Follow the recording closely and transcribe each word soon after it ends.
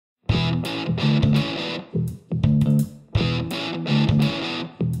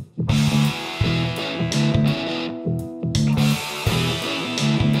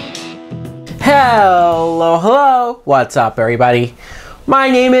Hello, hello. What's up, everybody?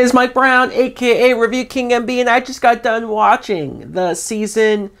 My name is Mike Brown, aka ReviewKingMB, and I just got done watching the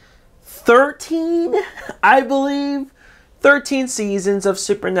season 13, I believe. 13 seasons of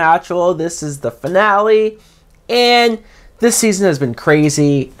Supernatural. This is the finale, and this season has been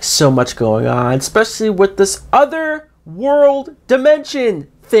crazy. So much going on, especially with this other world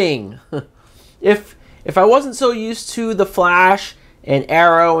dimension thing. If I wasn't so used to The Flash and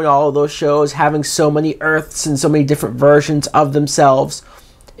Arrow and all of those shows having so many Earths and so many different versions of themselves,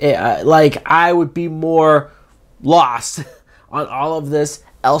 I would be more lost on all of this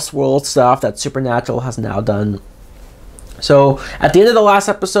Elseworld stuff that Supernatural has now done. So at the end of the last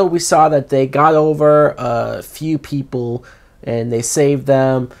episode, we saw that they got over a few people and they saved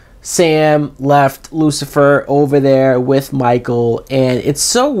them. Sam left Lucifer over there with Michael, and it's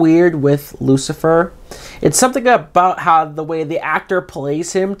so weird with Lucifer. It's something about how the way the actor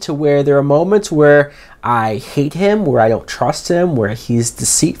plays him, to where there are moments where I hate him, where I don't trust him, where he's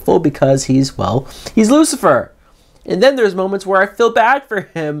deceitful because he's Lucifer. And then there's moments where I feel bad for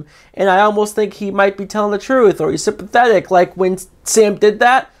him and I almost think he might be telling the truth or he's sympathetic. Like when Sam did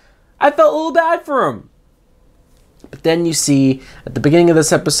that, I felt a little bad for him. But then you see at the beginning of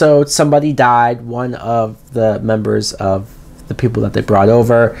this episode, somebody died, one of the members of the people that they brought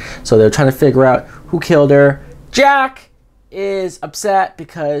over. So they're trying to figure out who killed her. Jack is upset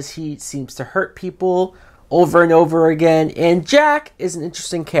because he seems to hurt people over and over again. And Jack is an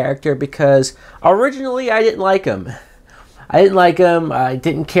interesting character because originally I didn't like him. I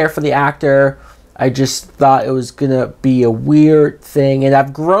didn't care for the actor. I just thought it was going to be a weird thing. And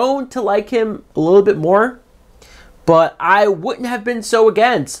I've grown to like him a little bit more. But I wouldn't have been so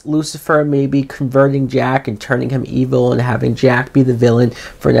against Lucifer maybe converting Jack and turning him evil and having Jack be the villain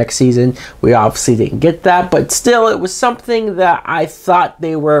for next season. We obviously didn't get that, but still it was something that I thought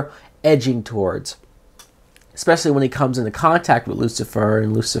they were edging towards. Especially when he comes into contact with Lucifer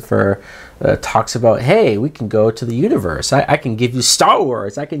and Lucifer talks about, hey, we can go to the universe. I can give you Star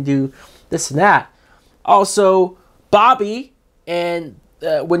Wars. I can do this and that. Also, Bobby and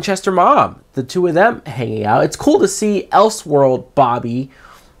Winchester Mom, the two of them hanging out. It's cool to see Elseworld Bobby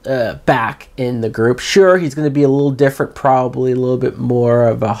back in the group. Sure, he's going to be a little different, probably a little bit more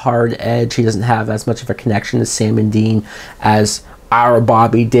of a hard edge. He doesn't have as much of a connection to Sam and Dean as our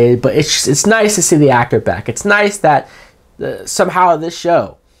Bobby did, but it's nice to see the actor back. It's nice that somehow this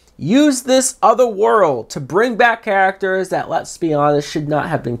show used this other world to bring back characters that, let's be honest, should not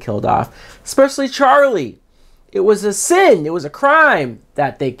have been killed off, especially Charlie. It was a sin, it was a crime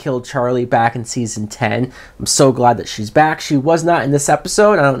that they killed Charlie back in season 10. I'm so glad that she's back. She was not in this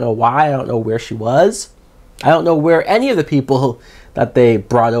episode. I don't know why. I don't know where she was. I don't know where any of the people that they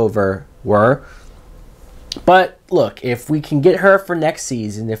brought over were. But look, if we can get her for next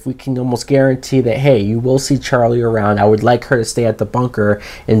season, if we can almost guarantee that, hey, you will see Charlie around, I would like her to stay at the bunker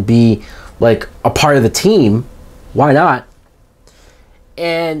and be like a part of the team. Why not?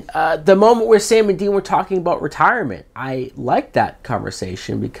 And the moment where Sam and Dean were talking about retirement, I like that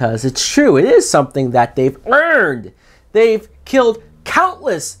conversation because it's true. It is something that they've earned. They've killed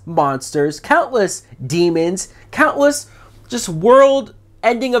countless monsters, countless demons, countless just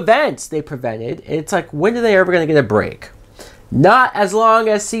world-ending events they prevented. It's like, when are they ever going to get a break? Not as long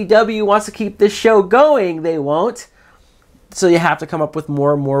as CW wants to keep this show going, they won't. So you have to come up with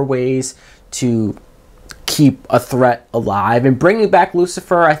more and more ways to keep a threat alive, and bringing back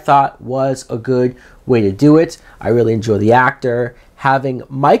Lucifer I thought was a good way to do it. I really enjoy the actor. Having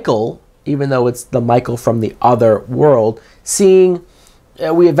Michael, even though it's the Michael from the other world, seeing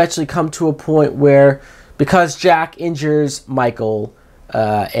we eventually come to a point where, because Jack injures Michael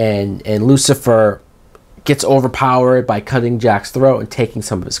and Lucifer gets overpowered by cutting Jack's throat and taking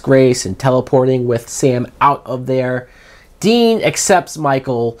some of his grace and teleporting with Sam out of there, Dean accepts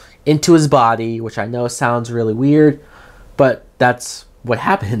Michael into his body, which I know sounds really weird, but that's what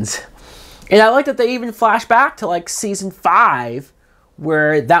happens. And I like that they even flash back to like season 5,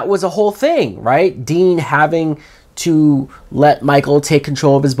 where that was a whole thing, right? Dean having to let Michael take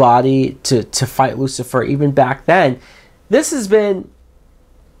control of his body to fight Lucifer even back then. This has been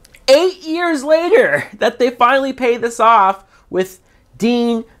 8 years later that they finally pay this off with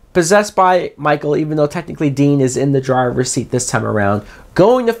Dean possessed by Michael, even though technically Dean is in the driver's seat this time around,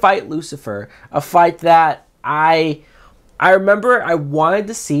 going to fight Lucifer. A fight that I remember I wanted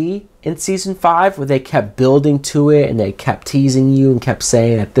to see in season 5, where they kept building to it and they kept teasing you and kept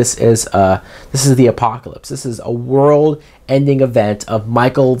saying that this is the apocalypse. This is a world-ending event of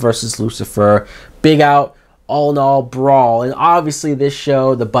Michael versus Lucifer. Big out, all-in-all brawl. And obviously this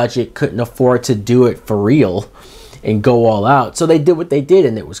show, the budget couldn't afford to do it for real. and go all out. So they did what they did,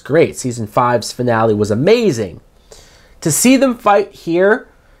 and it was great. Season 5's finale was amazing. To see them fight here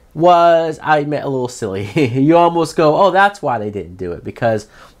was, I admit, a little silly. You almost go, oh, that's why they didn't do it, because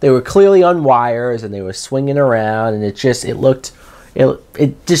they were clearly on wires and they were swinging around, and it didn't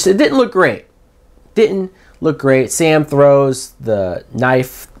look great. Didn't look great. Sam throws the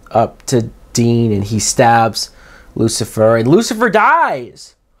knife up to Dean and he stabs Lucifer, and Lucifer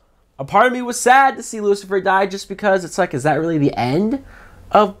dies. A part of me was sad to see Lucifer die, just because it's like, is that really the end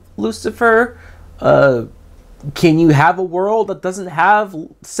of Lucifer? Can you have a world that doesn't have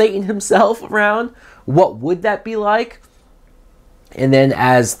Satan himself around? What would that be like? And then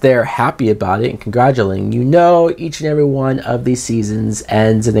as they're happy about it and congratulating, you know, each and every one of these seasons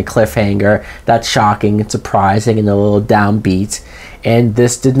ends in a cliffhanger that's shocking and surprising and a little downbeat. And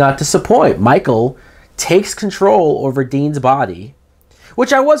this did not disappoint. Michael takes control over Dean's body,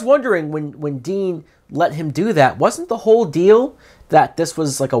 which I was wondering when Dean let him do that. Wasn't the whole deal that this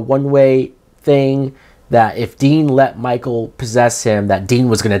was like a one-way thing, that if Dean let Michael possess him, that Dean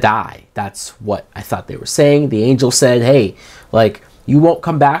was going to die? That's what I thought they were saying. The angel said, hey, like, you won't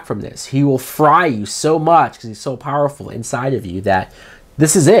come back from this. He will fry you so much because he's so powerful inside of you that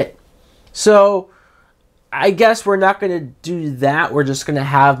this is it. So I guess we're not going to do that. We're just going to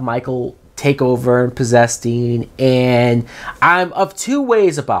have Michael take over and possess Dean. And I'm of two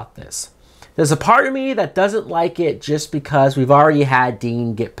ways about this. There's a part of me that doesn't like it just because we've already had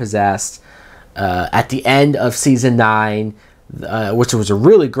Dean get possessed at the end of season 9, which was a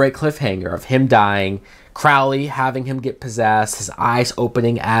really great cliffhanger of him dying, Crowley having him get possessed, his eyes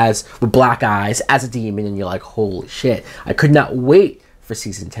opening with black eyes as a demon, and you're like, holy shit. I could not wait for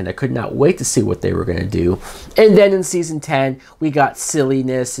season 10. I could not wait to see what they were going to do. And then in season 10, we got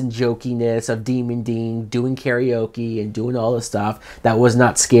silliness and jokiness of Demon Dean doing karaoke and doing all this stuff that was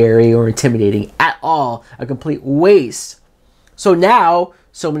not scary or intimidating at all. A complete waste. So now,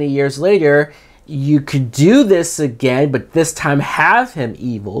 so many years later, you could do this again, but this time have him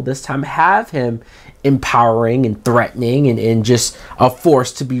evil. This time have him empowering and threatening and just a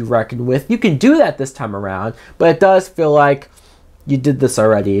force to be reckoned with. You can do that this time around, but it does feel like you did this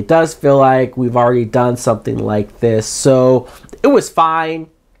already. It does feel like we've already done something like this. So it was fine.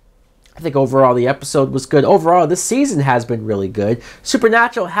 I think overall the episode was good. Overall, this season has been really good.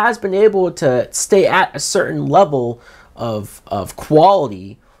 Supernatural has been able to stay at a certain level of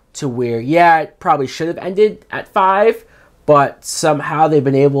quality to where, yeah, it probably should have ended at 5, but somehow they've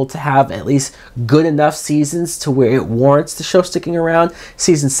been able to have at least good enough seasons to where it warrants the show sticking around.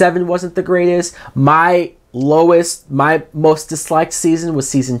 Season 7 wasn't the greatest. My most disliked season was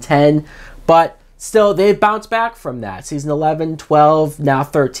season 10, but still, they've bounced back from that. Season 11, 12, now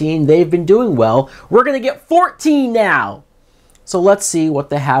 13, they've been doing well. We're going to get 14 now. So let's see what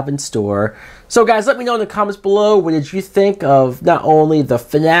they have in store. So guys, let me know in the comments below, what did you think of not only the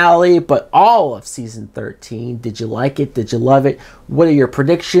finale, but all of season 13? Did you like it? Did you love it? What are your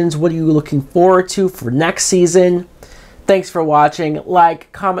predictions? What are you looking forward to for next season? Thanks for watching.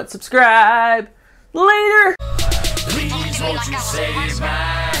 Like, comment, subscribe. Later! Please won't you save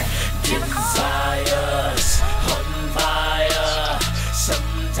my desires on fire?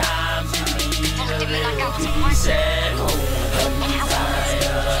 Sometimes you need a little peace at home. I'm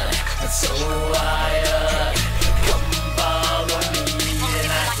tired. So